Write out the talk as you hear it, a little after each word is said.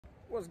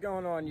What's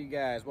going on, you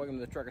guys? Welcome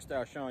to the Trucker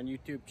Style Shawn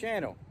YouTube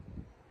channel.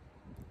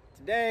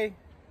 Today,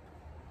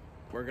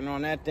 working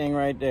on that thing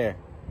right there.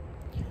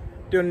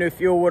 Doing a new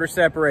fuel water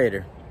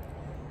separator.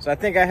 So I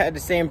think I had the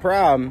same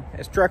problem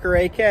as Trucker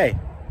AK.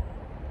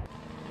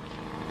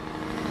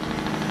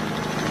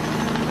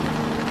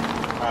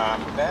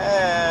 I'm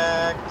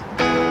back.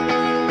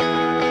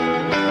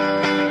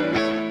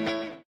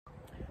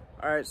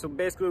 Alright, so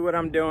basically what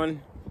I'm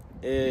doing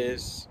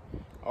is,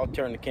 I'll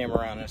turn the camera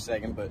around in a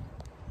second, but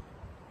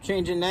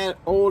changing that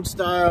old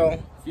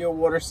style fuel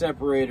water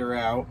separator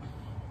out.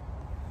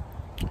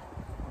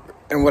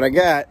 And what I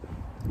got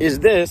is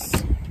this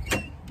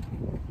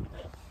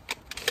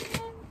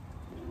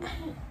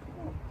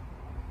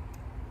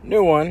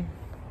new one.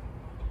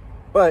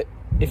 But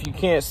if you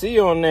can't see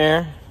on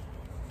there,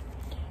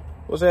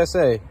 what's that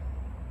say?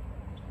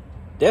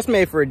 That's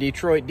made for a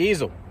Detroit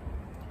diesel.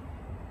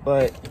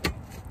 But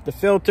the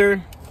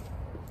filter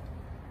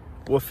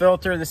will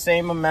filter the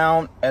same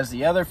amount as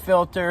the other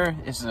filter.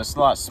 This is a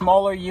lot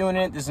smaller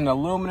unit. This is an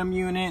aluminum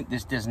unit.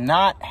 This does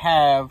not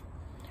have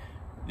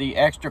the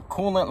extra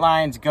coolant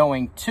lines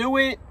going to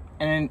it.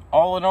 And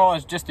all in all,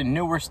 it's just a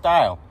newer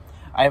style.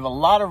 I have a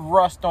lot of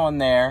rust on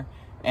there.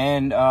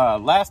 And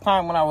last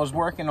time when I was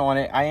working on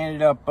it, I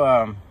ended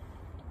up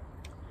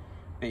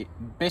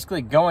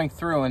basically going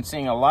through and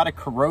seeing a lot of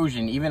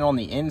corrosion, even on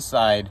the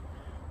inside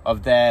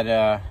of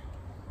that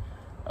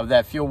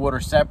fuel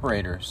water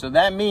separator. So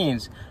that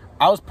means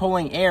I was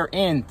pulling air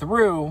in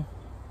through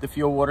the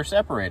fuel water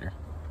separator.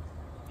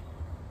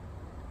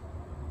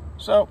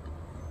 So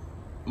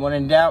when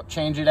in doubt,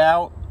 change it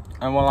out.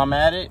 And while I'm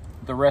at it,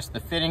 the rest of the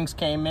fittings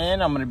came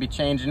in. I'm going to be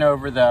changing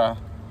over the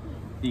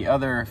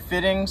other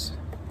fittings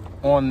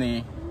on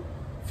the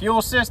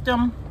fuel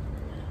system.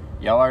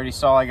 Y'all already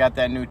saw I got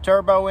that new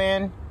turbo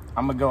in.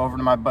 I'm going to go over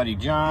to my buddy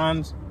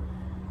John's.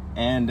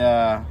 And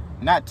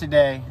not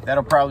today.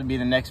 That'll probably be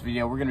the next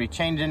video. We're going to be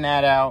changing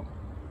that out.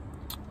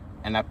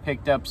 And I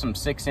picked up some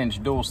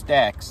 6-inch dual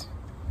stacks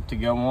to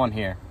go on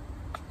here.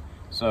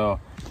 So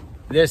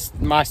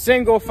my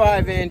single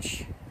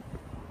 5-inch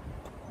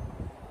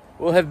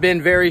will have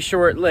been very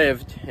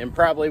short-lived and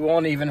probably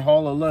won't even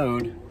haul a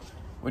load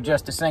with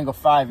just a single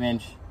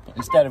 5-inch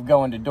instead of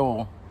going to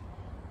dual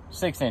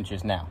 6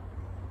 inches now.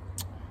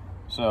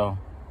 So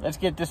let's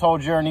get this whole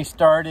journey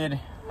started.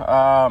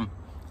 I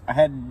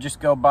had to just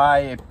go buy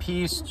a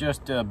piece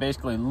just to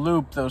basically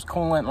loop those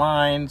coolant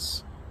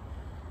lines.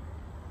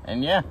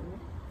 And yeah,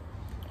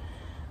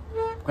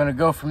 I'm gonna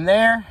go from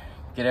there,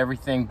 get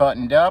everything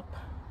buttoned up,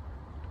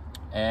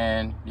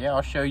 and yeah,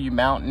 I'll show you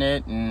mounting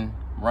it and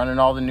running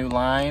all the new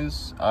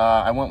lines.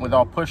 I went with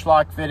all push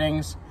lock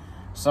fittings.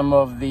 Some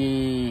of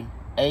the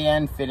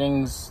AN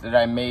fittings that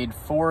I made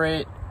for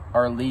it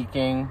are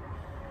leaking.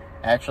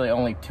 Actually,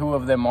 only 2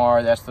 of them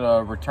are. That's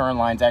the return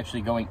lines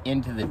actually going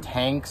into the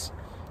tanks.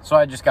 So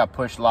I just got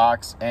push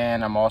locks,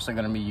 and I'm also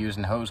going to be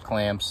using hose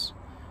clamps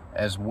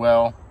as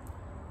well.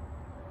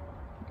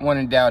 When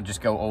in doubt,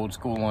 just go old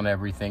school on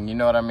everything. You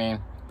know what I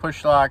mean?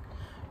 Push lock,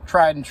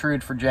 tried and true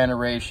for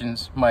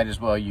generations. Might as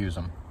well use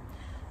them.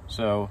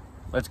 So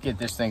let's get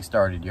this thing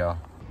started, y'all.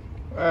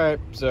 All right,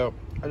 so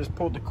I just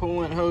pulled the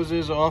coolant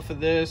hoses off of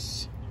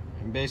this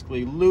and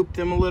basically looped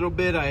them a little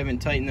bit. I haven't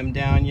tightened them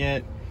down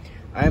yet.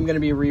 I am going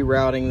to be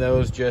rerouting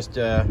those just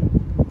to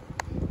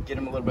get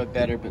them a little bit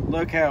better. But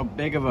look how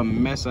big of a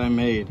mess I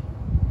made.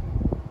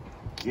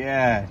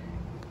 God.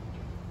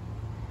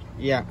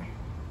 Yeah.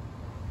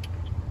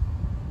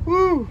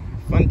 Woo!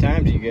 Fun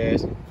times, you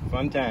guys.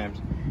 Fun times.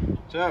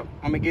 So,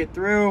 I'm going to get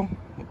through.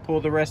 We'll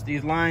pull the rest of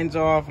these lines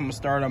off. I'm going to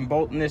start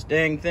unbolting this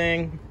dang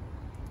thing.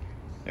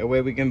 That way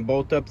we can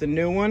bolt up the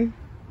new one.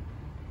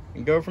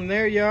 And go from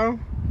there, y'all.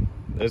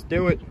 Let's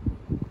do it.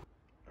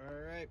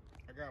 Alright,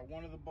 I got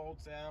one of the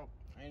bolts out.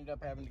 I ended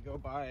up having to go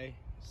buy a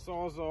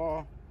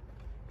Sawzall.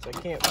 So I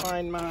can't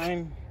find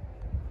mine.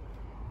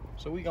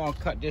 So we're going to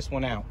cut this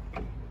one out.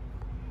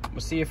 I'm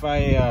gonna see if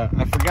I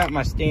forgot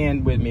my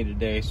stand with me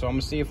today, so I'm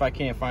gonna see if I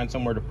can't find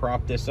somewhere to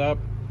prop this up.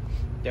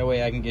 That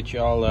way I can get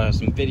y'all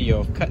some video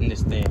of cutting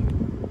this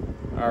thing.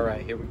 All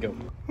right, here we go.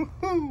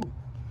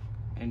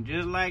 And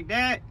just like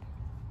that,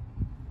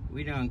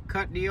 we done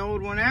cut the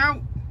old one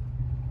out.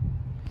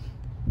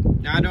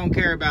 Now I don't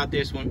care about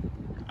this one.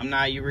 I'm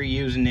not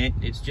reusing it.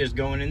 It's just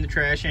going in the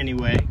trash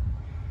anyway.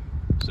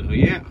 So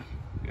yeah,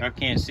 y'all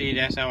can't see,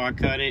 that's how I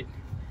cut it.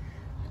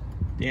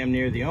 Damn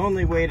near the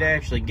only way to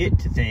actually get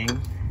to things.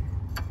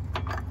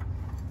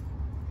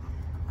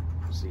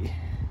 See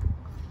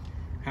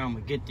how I'm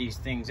gonna get these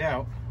things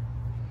out.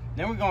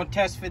 Then we're gonna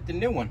test fit the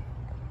new one.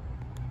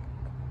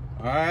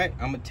 All right,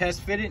 I'm gonna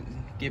test fit it,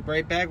 get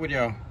right back with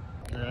y'all.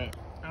 All right,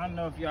 I don't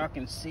know if y'all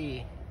can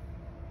see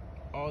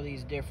all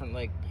these different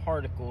like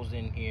particles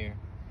in here.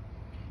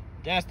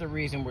 That's the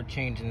reason we're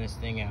changing this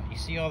thing out. You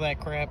see all that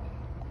crap?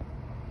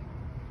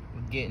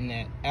 We're getting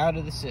that out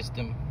of the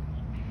system.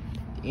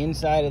 The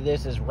inside of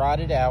this is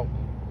rotted out.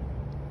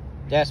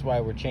 That's why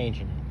we're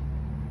changing it.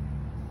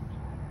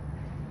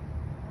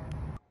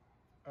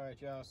 All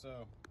right, y'all,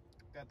 so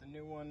got the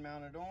new one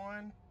mounted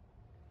on.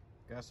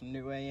 Got some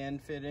new AN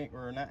fitting,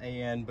 or not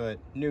AN, but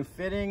new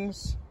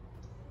fittings.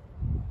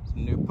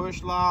 Some new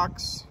push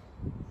locks.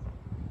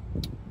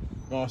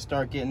 Gonna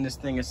start getting this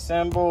thing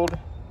assembled.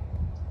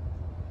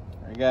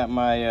 I got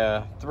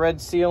my thread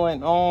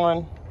sealant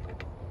on.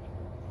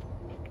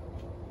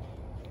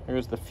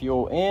 Here's the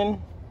fuel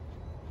in.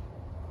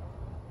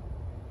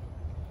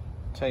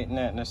 Tighten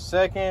that in a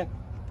second.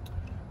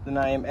 Then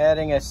I am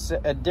adding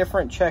a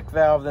different check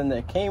valve than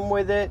that came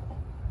with it.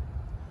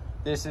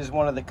 This is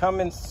one of the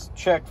Cummins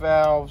check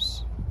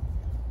valves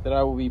that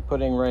I will be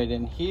putting right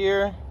in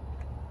here.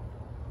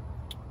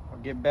 I'll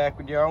get back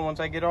with y'all once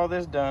I get all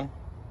this done.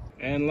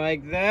 And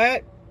like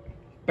that,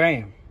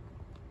 bam.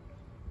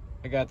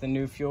 I got the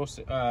new fuel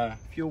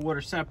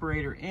water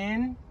separator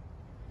in.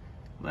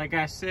 Like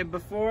I said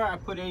before, I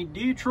put a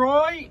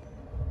Detroit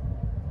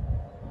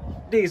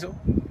diesel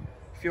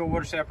fuel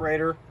water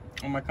separator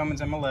on my Cummins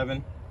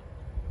M11.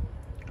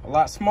 A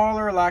lot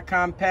smaller, a lot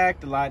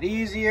compact, a lot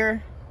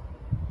easier.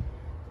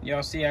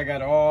 Y'all see I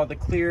got all the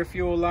clear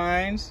fuel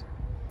lines.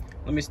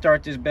 Let me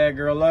start this bad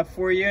girl up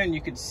for you, and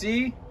you can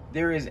see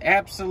there is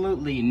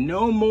absolutely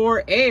no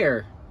more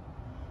air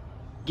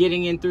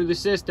getting in through the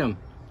system.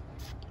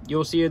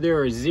 You'll see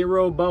there are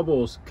 0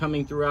 bubbles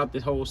coming throughout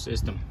the whole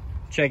system.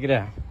 Check it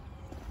out.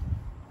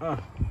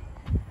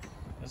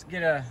 Let's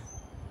get a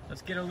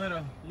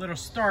little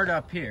start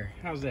up here.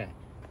 How's that?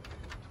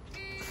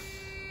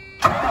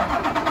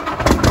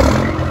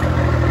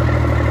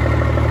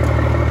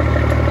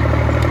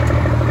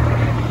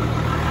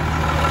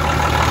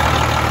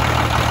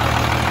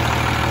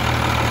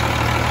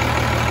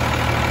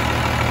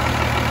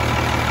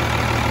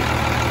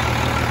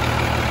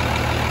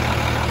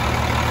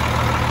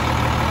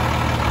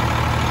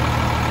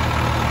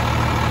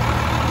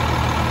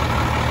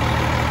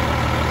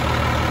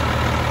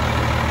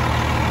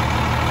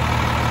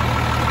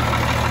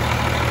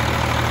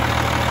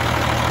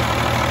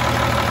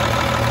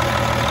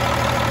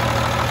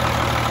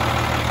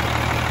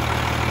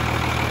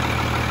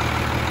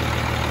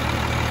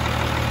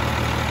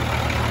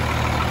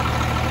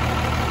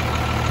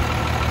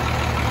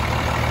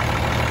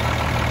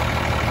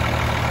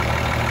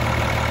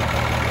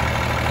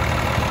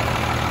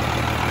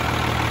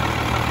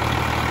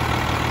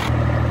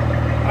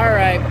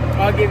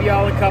 I'll give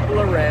y'all a couple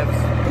of revs.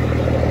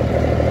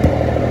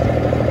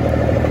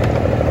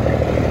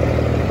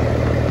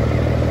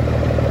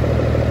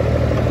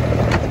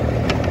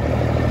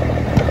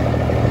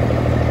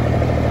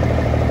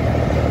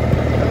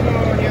 Come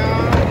on,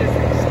 y'all, just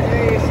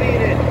stay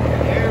seated.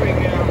 There we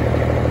go.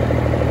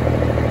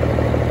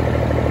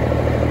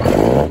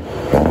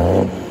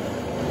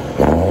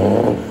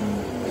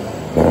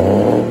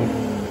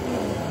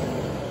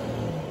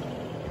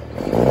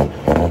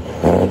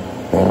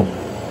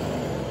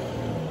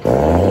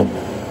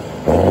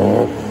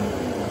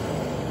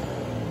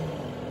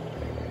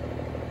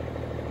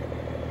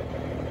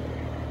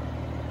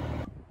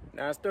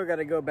 Now I still got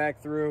to go back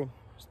through,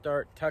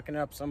 start tucking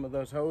up some of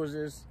those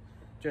hoses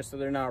just so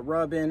they're not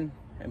rubbing,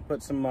 and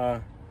put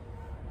some,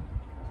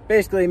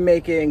 basically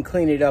make it and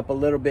clean it up a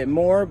little bit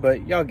more,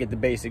 but y'all get the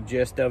basic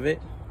gist of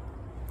it.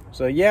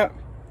 So yeah,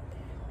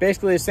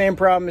 basically the same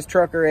problem as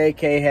Trucker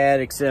AK had,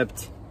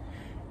 except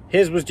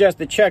his was just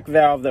the check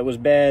valve that was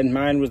bad.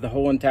 Mine was the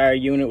whole entire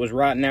unit was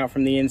rotting out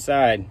from the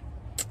inside.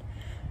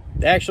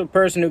 The actual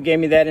person who gave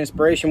me that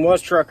inspiration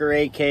was Trucker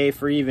AK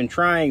for even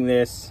trying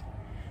this.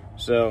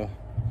 So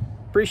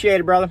appreciate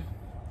it, brother.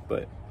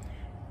 But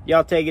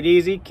y'all take it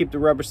easy, keep the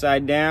rubber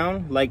side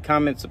down, like,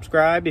 comment,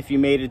 subscribe if you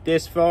made it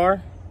this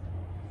far.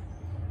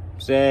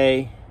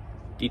 Say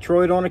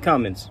Detroit on the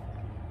Cummins.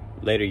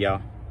 Later,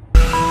 y'all.